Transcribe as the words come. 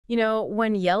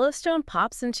When Yellowstone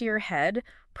pops into your head,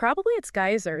 probably it's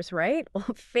geysers, right?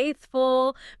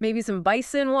 Faithful, maybe some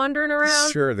bison wandering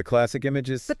around. Sure, the classic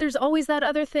images. But there's always that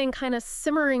other thing kind of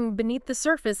simmering beneath the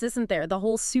surface, isn't there? The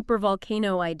whole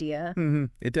supervolcano idea.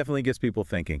 It definitely gets people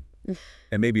thinking,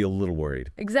 and maybe a little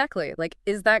worried. Exactly. Like,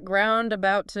 is that ground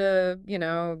about to,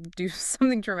 do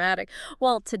something dramatic?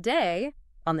 Well, today,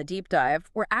 on the deep dive,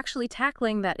 we're actually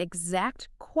tackling that exact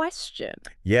question.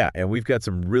 Yeah, and we've got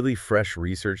some really fresh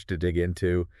research to dig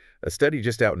into. A study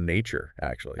just out in Nature,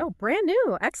 actually. Oh, brand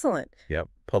new. Excellent. Yep,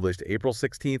 published April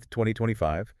 16th,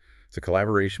 2025. It's a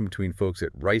collaboration between folks at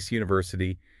Rice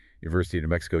University, University of New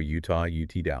Mexico, Utah,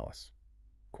 UT Dallas.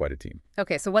 Quite a team.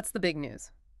 Okay, so what's the big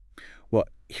news? Well,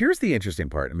 here's the interesting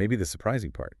part, and maybe the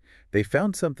surprising part. They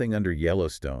found something under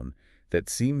Yellowstone that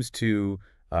seems to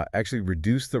actually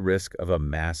reduce the risk of a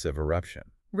massive eruption.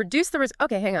 Reduce the risk.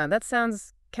 Okay, hang on. That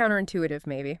sounds counterintuitive,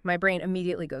 maybe. My brain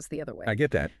immediately goes the other way. I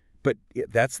get that. But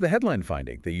that's the headline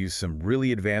finding. They use some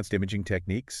really advanced imaging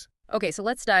techniques. Okay, so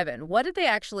let's dive in. What did they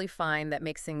actually find that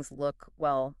makes things look,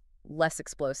 well, less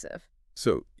explosive?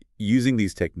 So using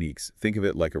these techniques, think of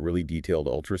it like a really detailed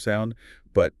ultrasound,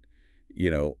 but,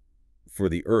 for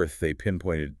the Earth, they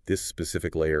pinpointed this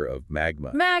specific layer of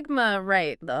magma. Magma,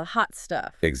 right, the hot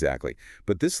stuff. Exactly.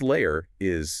 But this layer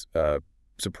is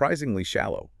surprisingly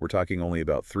shallow. We're talking only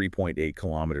about 3.8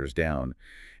 kilometers down,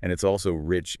 and it's also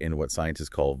rich in what scientists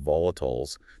call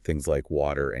volatiles, things like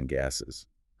water and gases.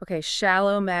 Okay,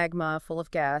 shallow magma full of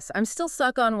gas. I'm still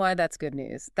stuck on why that's good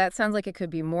news. That sounds like it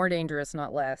could be more dangerous,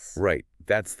 not less. Right.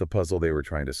 That's the puzzle they were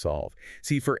trying to solve.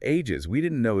 See, for ages, we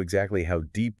didn't know exactly how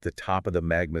deep the top of the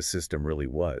magma system really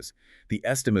was. The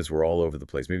estimates were all over the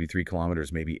place, maybe 3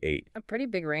 kilometers, maybe 8. A pretty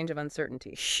big range of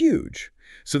uncertainty. Huge.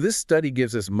 So this study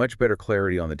gives us much better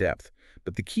clarity on the depth.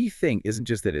 But the key thing isn't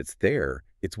just that it's there,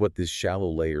 it's what this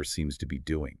shallow layer seems to be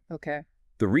doing. Okay.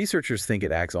 The researchers think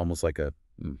it acts almost like a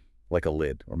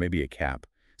lid or maybe a cap,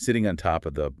 sitting on top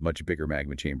of the much bigger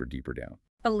magma chamber deeper down.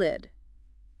 A lid.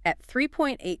 At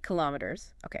 3.8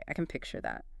 kilometers. Okay, I can picture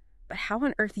that. But how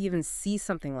on earth do you even see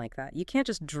something like that? You can't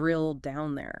just drill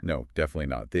down there. No, definitely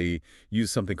not. They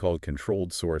use something called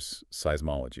controlled source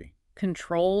seismology.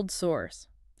 Controlled source.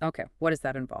 Okay, what does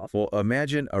that involve? Well,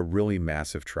 imagine a really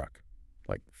massive truck,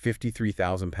 like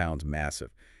 53,000 pounds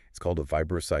massive. It's called a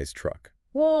Vibroseis truck.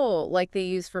 Whoa, like they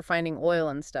use for finding oil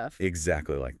and stuff.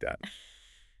 Exactly like that.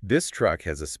 This truck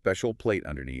has a special plate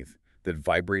underneath that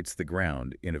vibrates the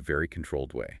ground in a very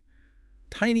controlled way.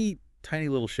 Tiny, tiny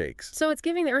little shakes. So it's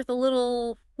giving the Earth a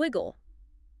little wiggle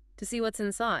to see what's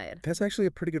inside. That's actually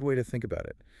a pretty good way to think about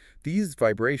it. These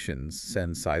vibrations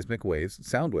send seismic waves,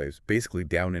 sound waves, basically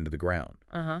down into the ground.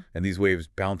 And these waves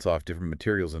bounce off different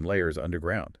materials and layers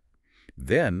underground.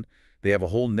 Then they have a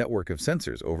whole network of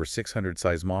sensors, over 600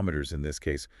 seismometers in this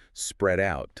case, spread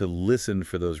out to listen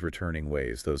for those returning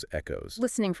waves, those echoes.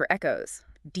 Listening for echoes.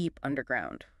 Deep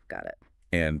underground. Got it.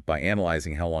 And by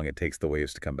analyzing how long it takes the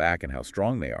waves to come back and how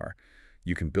strong they are,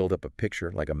 you can build up a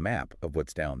picture, like a map, of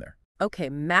what's down there. Okay,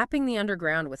 mapping the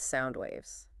underground with sound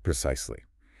waves. Precisely.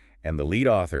 And the lead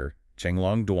author,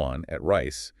 Chenglong Duan at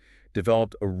Rice,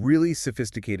 developed a really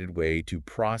sophisticated way to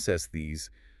process these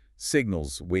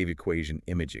signals, wave equation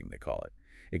imaging, they call it.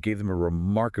 It gave them a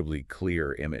remarkably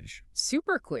clear image.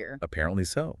 Super clear. Apparently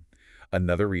so.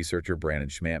 Another researcher, Brandon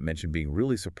Schmatt, mentioned being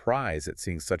really surprised at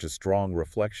seeing such a strong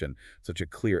reflection, such a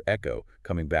clear echo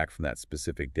coming back from that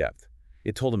specific depth.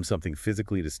 It told him something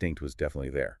physically distinct was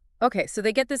definitely there. Okay, so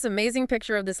they get this amazing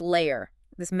picture of this layer,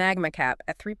 this magma cap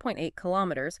at 3.8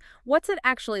 kilometers. What's it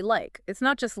actually like? It's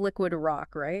not just liquid rock,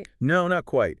 right? No, not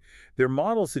quite. Their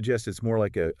model suggests it's more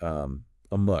like a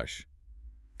mush,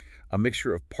 a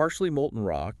mixture of partially molten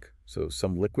rock, so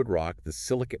some liquid rock, the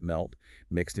silicate melt,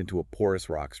 mixed into a porous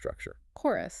rock structure.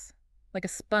 Porous, like a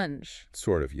sponge.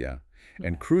 Sort of, yeah.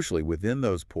 And crucially, within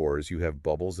those pores, you have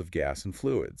bubbles of gas and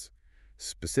fluids.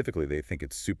 Specifically, they think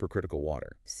it's supercritical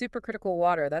water. Supercritical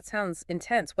water, that sounds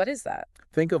intense. What is that?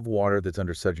 Think of water that's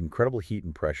under such incredible heat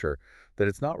and pressure that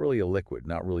it's not really a liquid,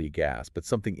 not really a gas, but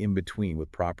something in between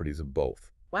with properties of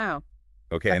both. Wow.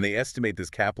 Okay, and they estimate this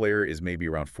cap layer is maybe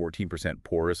around 14%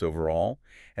 porous overall,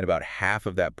 and about half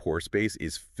of that pore space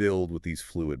is filled with these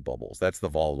fluid bubbles. That's the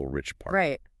volatile-rich part.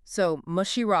 Right. So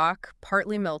mushy rock,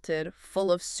 partly melted,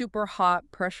 full of super hot,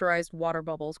 pressurized water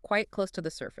bubbles quite close to the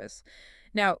surface.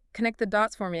 Now, connect the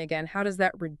dots for me again. How does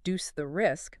that reduce the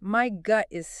risk? My gut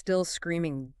is still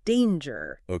screaming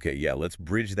danger. Okay, yeah, let's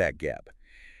bridge that gap.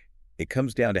 It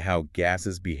comes down to how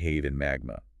gases behave in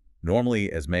magma.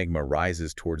 Normally, as magma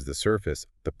rises towards the surface,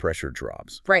 the pressure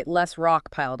drops. Right, less rock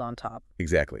piled on top.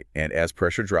 Exactly. And as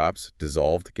pressure drops,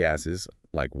 dissolved gases,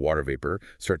 like water vapor,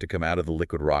 start to come out of the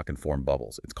liquid rock and form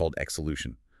bubbles. It's called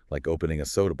exsolution, like opening a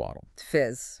soda bottle.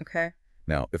 Fizz, okay?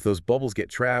 Now, if those bubbles get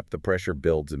trapped, the pressure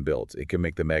builds and builds. It can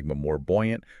make the magma more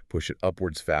buoyant, push it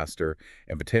upwards faster,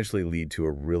 and potentially lead to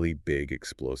a really big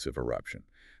explosive eruption.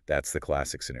 That's the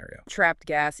classic scenario. Trapped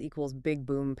gas equals big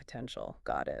boom potential.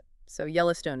 Got it. So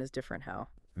Yellowstone is different how?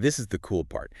 This is the cool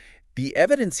part. The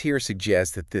evidence here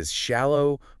suggests that this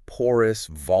shallow, porous,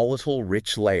 volatile,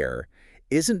 rich layer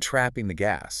isn't trapping the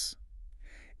gas.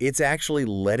 It's actually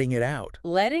letting it out.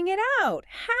 Letting it out?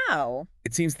 How?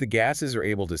 It seems the gases are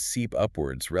able to seep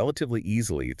upwards relatively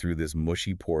easily through this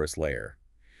mushy, porous layer,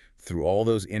 through all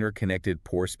those interconnected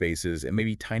pore spaces and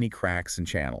maybe tiny cracks and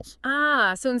channels.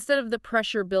 Ah, so instead of the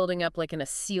pressure building up like in a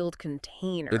sealed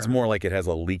container. It's more like it has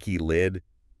a leaky lid.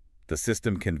 The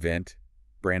system can vent.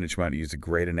 Brandon Schmott used a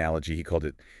great analogy. He called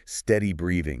it steady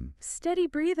breathing. Steady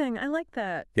breathing. I like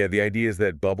that. Yeah, the idea is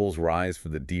that bubbles rise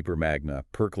from the deeper magma,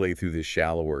 percolate through this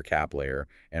shallower cap layer,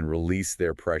 and release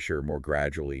their pressure more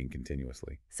gradually and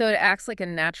continuously. So it acts like a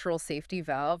natural safety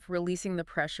valve, releasing the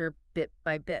pressure bit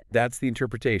by bit. That's the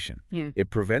interpretation. It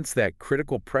prevents that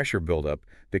critical pressure buildup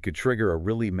that could trigger a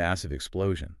really massive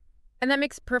explosion. And that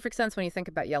makes perfect sense when you think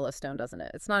about Yellowstone, doesn't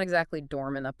it? It's not exactly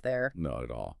dormant up there. Not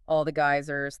at all. All the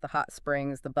geysers, the hot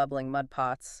springs, the bubbling mud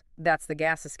pots. That's the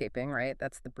gas escaping, right?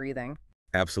 That's the breathing.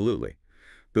 Absolutely.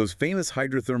 Those famous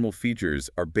hydrothermal features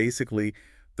are basically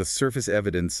the surface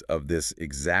evidence of this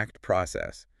exact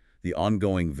process, the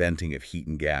ongoing venting of heat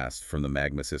and gas from the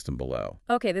magma system below.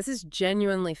 Okay, this is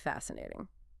genuinely fascinating.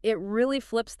 It really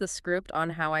flips the script on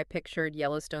how I pictured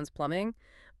Yellowstone's plumbing.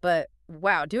 But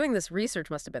wow, doing this research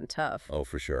must have been tough. Oh,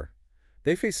 for sure.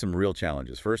 They faced some real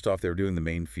challenges. First off, they were doing the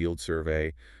main field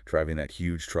survey, driving that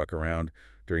huge truck around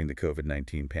during the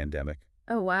COVID-19 pandemic.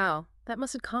 Oh, wow. That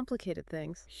must have complicated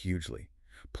things. Hugely.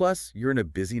 Plus, you're in a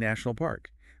busy national park.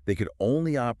 They could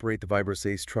only operate the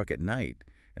Vibroseis truck at night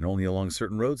and only along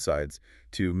certain roadsides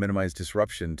to minimize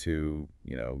disruption to,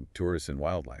 tourists and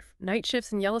wildlife. Night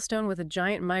shifts in Yellowstone with a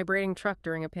giant vibrating truck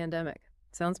during a pandemic.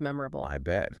 Sounds memorable. I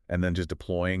bet. And then just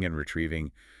deploying and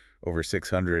retrieving over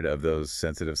 600 of those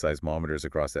sensitive seismometers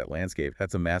across that landscape,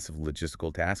 that's a massive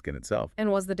logistical task in itself. And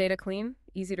was the data clean?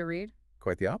 Easy to read?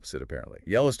 Quite the opposite, apparently.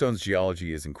 Yellowstone's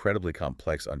geology is incredibly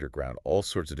complex underground, all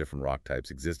sorts of different rock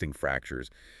types, existing fractures.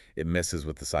 It messes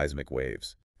with the seismic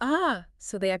waves. Ah,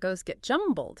 so the echoes get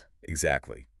jumbled.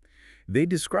 Exactly. They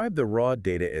describe the raw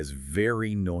data as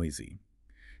very noisy.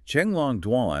 Chenglong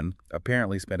Duan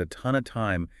apparently spent a ton of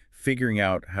time figuring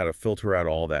out how to filter out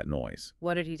all that noise.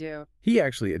 What did he do? He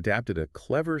actually adapted a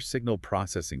clever signal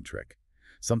processing trick,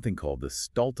 something called the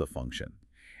Stalta function,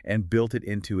 and built it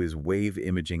into his wave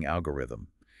imaging algorithm.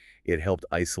 It helped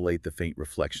isolate the faint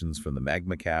reflections from the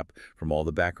magma cap from all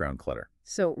the background clutter.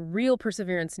 So real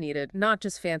perseverance needed, not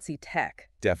just fancy tech.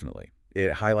 Definitely.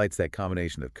 It highlights that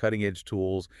combination of cutting-edge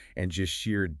tools and just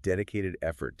sheer dedicated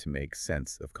effort to make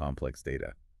sense of complex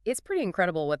data. It's pretty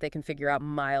incredible what they can figure out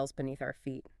miles beneath our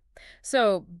feet.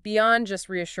 So beyond just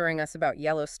reassuring us about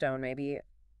Yellowstone, maybe,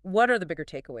 what are the bigger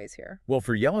takeaways here? Well,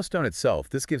 for Yellowstone itself,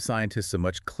 this gives scientists a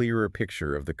much clearer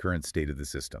picture of the current state of the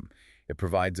system. It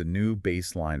provides a new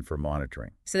baseline for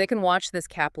monitoring. So they can watch this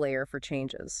cap layer for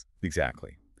changes.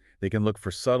 Exactly. They can look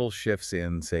for subtle shifts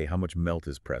in, say, how much melt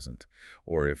is present,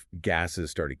 or if gases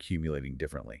start accumulating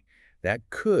differently. That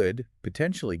could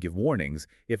potentially give warnings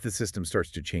if the system starts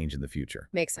to change in the future.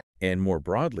 Makes sense. And more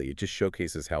broadly, it just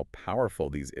showcases how powerful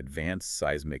these advanced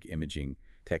seismic imaging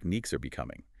techniques are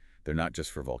becoming. They're not just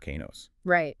for volcanoes.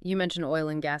 Right. You mentioned oil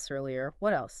and gas earlier.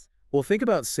 What else? Well, think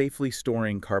about safely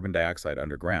storing carbon dioxide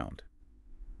underground.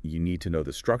 You need to know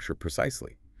the structure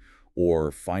precisely,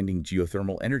 or finding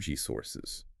geothermal energy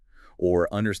sources, or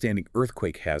understanding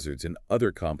earthquake hazards in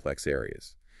other complex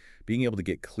areas. Being able to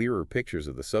get clearer pictures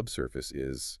of the subsurface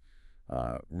is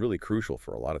really crucial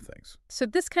for a lot of things. So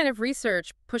this kind of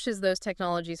research pushes those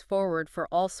technologies forward for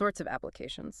all sorts of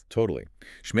applications. Totally.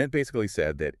 Schmidt basically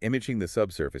said that imaging the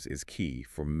subsurface is key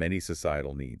for many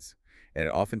societal needs, and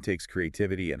it often takes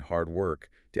creativity and hard work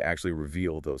to actually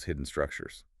reveal those hidden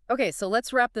structures. Okay, so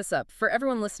let's wrap this up. For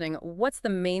everyone listening, what's the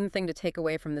main thing to take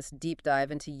away from this deep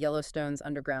dive into Yellowstone's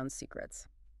underground secrets?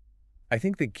 I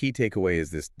think the key takeaway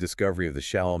is this discovery of the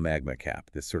shallow magma cap,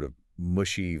 this sort of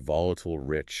mushy, volatile,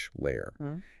 rich layer.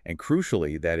 And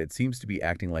crucially, that it seems to be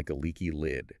acting like a leaky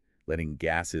lid, letting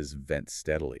gases vent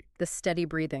steadily. The steady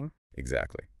breathing.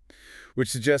 Exactly. Which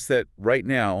suggests that right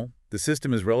now, the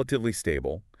system is relatively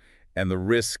stable. And the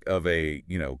risk of a,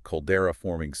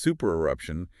 caldera-forming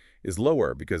supereruption is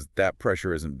lower because that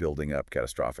pressure isn't building up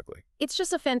catastrophically. It's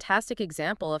just a fantastic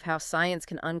example of how science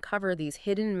can uncover these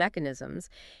hidden mechanisms,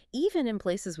 even in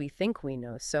places we think we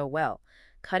know so well.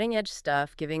 Cutting-edge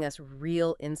stuff giving us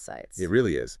real insights. It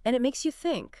really is. And it makes you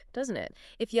think, doesn't it?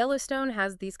 If Yellowstone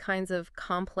has these kinds of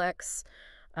complex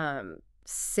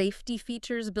safety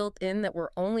features built in that we're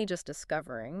only just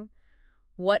discovering,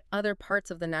 what other parts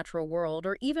of the natural world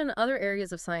or even other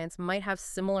areas of science might have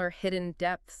similar hidden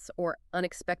depths or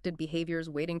unexpected behaviors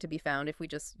waiting to be found if we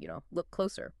just, look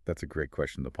closer? That's a great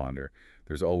question to ponder.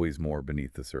 There's always more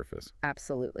beneath the surface.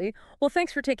 Absolutely. Well,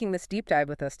 thanks for taking this deep dive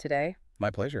with us today.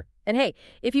 My pleasure. And hey,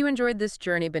 if you enjoyed this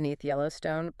journey beneath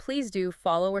Yellowstone, please do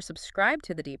follow or subscribe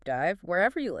to the deep dive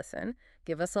wherever you listen.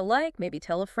 Give us a like, maybe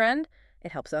tell a friend.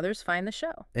 It helps others find the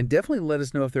show. And definitely let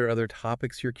us know if there are other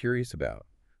topics you're curious about.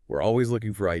 We're always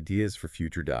looking for ideas for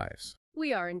future dives.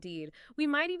 We are indeed. We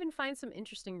might even find some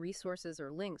interesting resources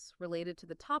or links related to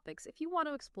the topics if you want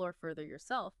to explore further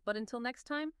yourself. But until next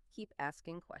time, keep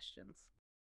asking questions.